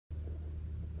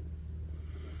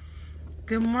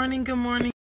Good morning, good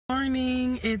morning, good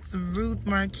morning. It's Ruth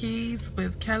Marquise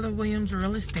with Keller Williams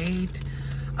Real Estate.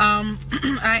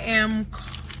 I am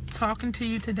talking to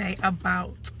you today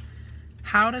about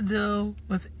how to deal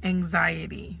with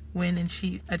anxiety when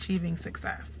achieving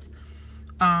success.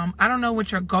 I don't know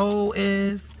what your goal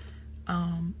is.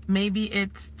 Maybe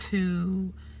it's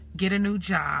to get a new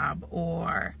job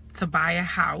or to buy a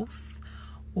house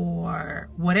or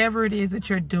whatever it is that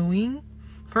you're doing.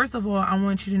 First of all, I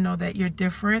want you to know that you're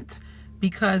different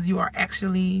because you are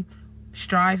actually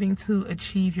striving to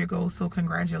achieve your goals. So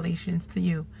congratulations to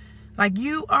you. Like,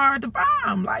 you are the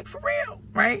bomb, like, for real,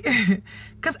 right?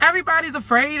 Because everybody's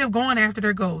afraid of going after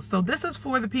their goals. So this is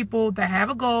for the people that have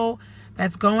a goal,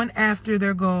 that's going after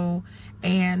their goal,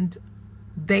 and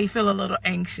they feel a little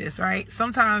anxious, right?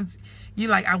 Sometimes you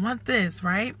like, I want this,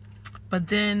 right? But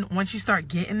then once you start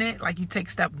getting it, like you take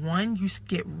step one, you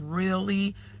get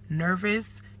really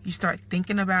nervous. You start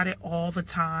thinking about it all the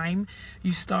time.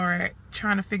 You start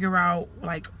trying to figure out,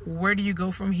 like, where do you go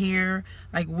from here?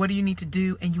 Like, what do you need to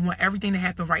do? And you want everything to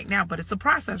happen right now, but it's a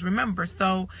process, remember?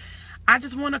 So I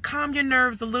just want to calm your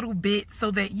nerves a little bit so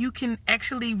that you can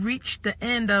actually reach the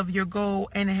end of your goal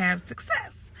and have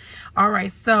success. All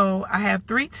right, so I have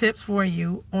 3 tips for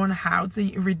you on how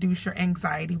to reduce your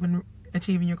anxiety when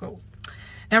achieving your goals.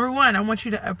 Number 1, I want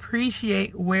you to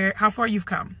appreciate how far you've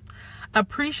come.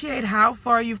 Appreciate how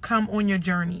far you've come on your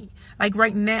journey. Like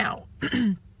right now,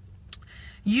 if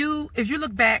you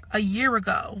look back a year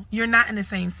ago, you're not in the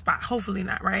same spot. Hopefully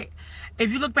not, right?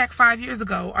 If you look back 5 years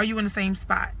ago, are you in the same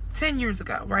spot? 10 years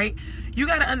ago, right? You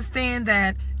got to understand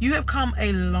that you have come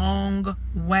a long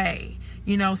way.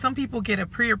 You know, some people get a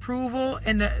pre-approval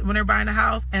when they're buying a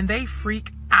house and they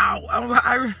freak out.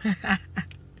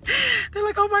 They're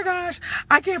like, oh my gosh,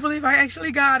 I can't believe I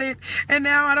actually got it. And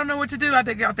now I don't know what to do. I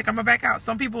think I'm gonna back out.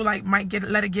 Some people might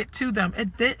let it get to them.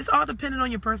 It's all dependent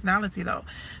on your personality though.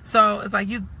 So it's like,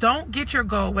 you don't get your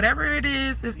goal, whatever it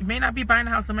is. If you may not be buying a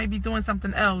house, it might be doing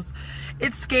something else.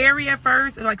 It's scary at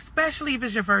first, like, especially if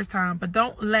it's your first time, but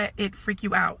don't let it freak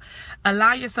you out.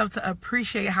 Allow yourself to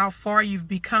appreciate how far you've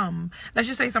become. Let's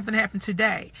just say something happened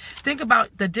today. Think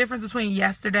about the difference between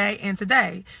yesterday and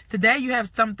today. Today you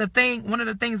have one of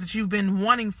the things that you've been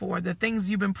wanting for, the things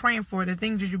you've been praying for, the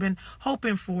things that you've been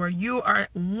hoping for. You are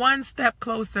one step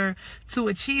closer to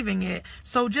achieving it.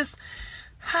 So just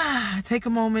take a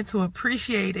moment to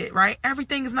appreciate it, right?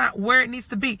 Everything is not where it needs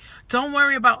to be. Don't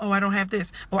worry about, oh, I don't have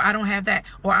this, or I don't have that,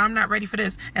 or I'm not ready for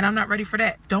this, and I'm not ready for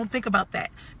that. Don't think about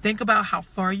that. Think about how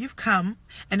far you've come.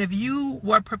 And if you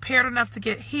were prepared enough to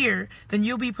get here, then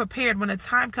you'll be prepared when the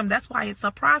time comes. That's why it's a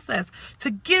process,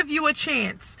 to give you a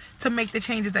chance to make the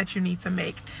changes that you need to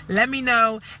make. Let me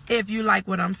know if you like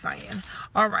what I'm saying.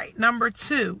 All right. Number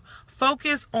 2,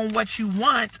 focus on what you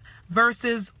want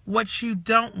versus what you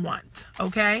don't want,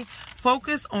 okay?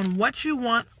 Focus on what you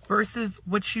want versus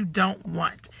what you don't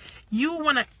want. You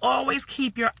want to always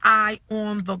keep your eye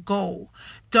on the goal.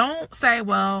 Don't say,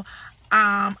 well,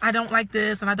 I don't like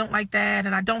this and I don't like that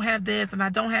and I don't have this and I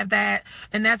don't have that,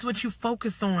 and that's what you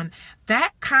focus on.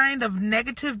 That kind of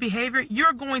negative behavior,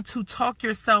 you're going to talk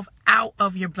yourself out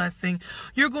of your blessing.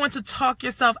 You're going to talk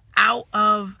yourself out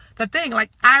of the thing.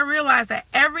 Like, I realize that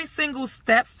every single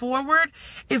step forward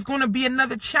is going to be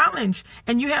another challenge,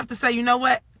 and you have to say, you know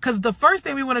what? Because the first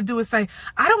thing we want to do is say,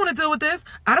 I don't want to deal with this.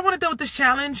 I don't want to deal with this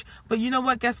challenge. But you know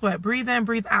what? Guess what? Breathe in,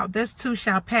 breathe out. This too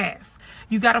shall pass.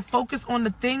 You got to focus on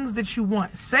the things that you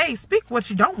want. Speak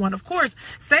what you don't want, of course.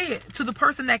 Say it to the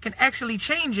person that can actually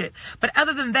change it. But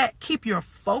other than that, keep your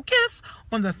focus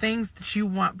on the things that you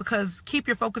want, because keep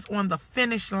your focus on the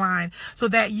finish line so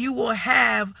that you will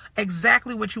have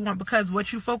exactly what you want, because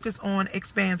what you focus on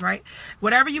expands, right?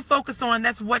 Whatever you focus on,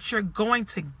 that's what you're going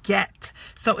to get.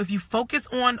 So if you focus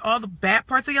on all the bad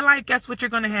parts of your life, guess what? You're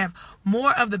going to have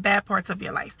more of the bad parts of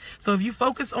your life. So if you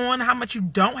focus on how much you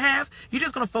don't have, you're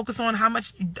just going to focus on how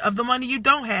much of the money you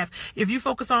don't have. If you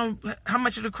focus on how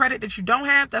much of the credit that you don't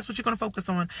have, that's what you're going to focus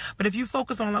on. But if you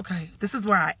focus on, okay, this is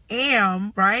where I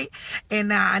am, right? And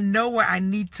now I know where I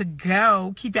need to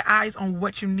go. Keep your eyes on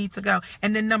what you need to go.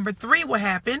 And then number 3 will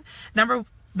happen. Number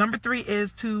 3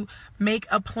 is to make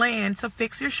a plan to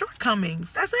fix your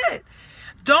shortcomings. That's it.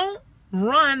 Don't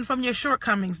run from your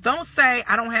shortcomings. Don't say,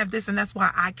 I don't have this and that's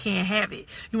why I can't have it.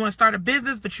 You want to start a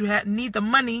business, but you need the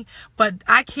money, but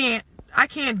I can't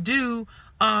do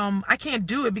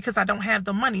it because I don't have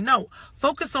the money. No,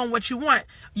 focus on what you want.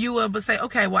 You will say,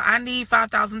 okay, well, I need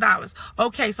 $5,000.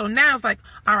 Okay, so now it's like,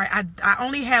 all right, I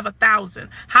only have 1,000.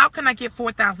 How can I get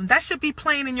 4,000? That should be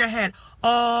playing in your head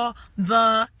all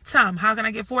the time. How can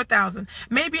I get 4,000?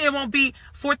 Maybe it won't be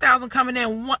 4,000 coming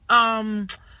in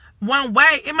one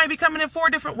way, it might be coming in 4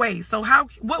 different ways. So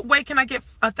what way can I get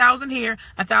 1,000 here,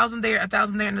 1,000 there,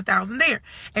 1,000 there, and 1,000 there?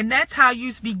 And that's how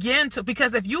you begin to,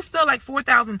 because if you feel like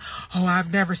 4,000, oh,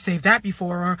 I've never saved that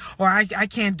before, or I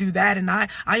can't do that, and I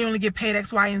only get paid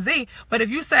X, Y, and Z. But if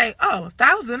you say, oh,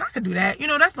 1,000, I can do that,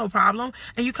 that's no problem,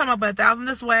 and you come up with 1,000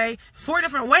 this way, 4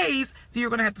 different ways, then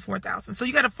you're going to have the 4,000. So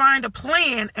you got to find a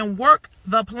plan and work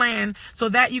the plan so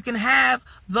that you can have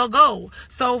the goal.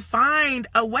 So find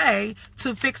a way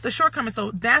to fix the shortcomings.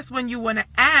 So that's when you want to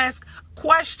ask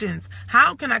questions.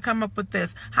 How can I come up with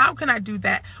this? How can I do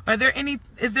that?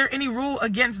 Is there any rule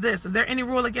against this? Is there any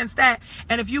rule against that?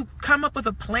 And if you come up with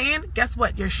a plan, guess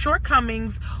what? Your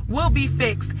shortcomings will be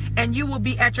fixed and you will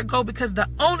be at your goal, because the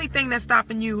only thing that's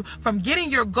stopping you from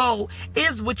getting your goal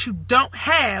is what you don't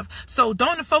have. So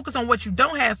don't focus on what you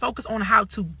don't have. Focus on how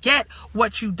to get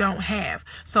what you don't have.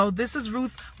 So this is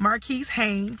Ruth Marquise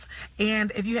Haynes.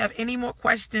 And if you have any more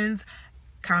questions,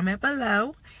 comment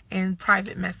below and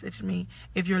private message me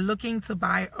if you're looking to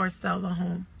buy or sell a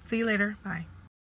home. See you later. Bye.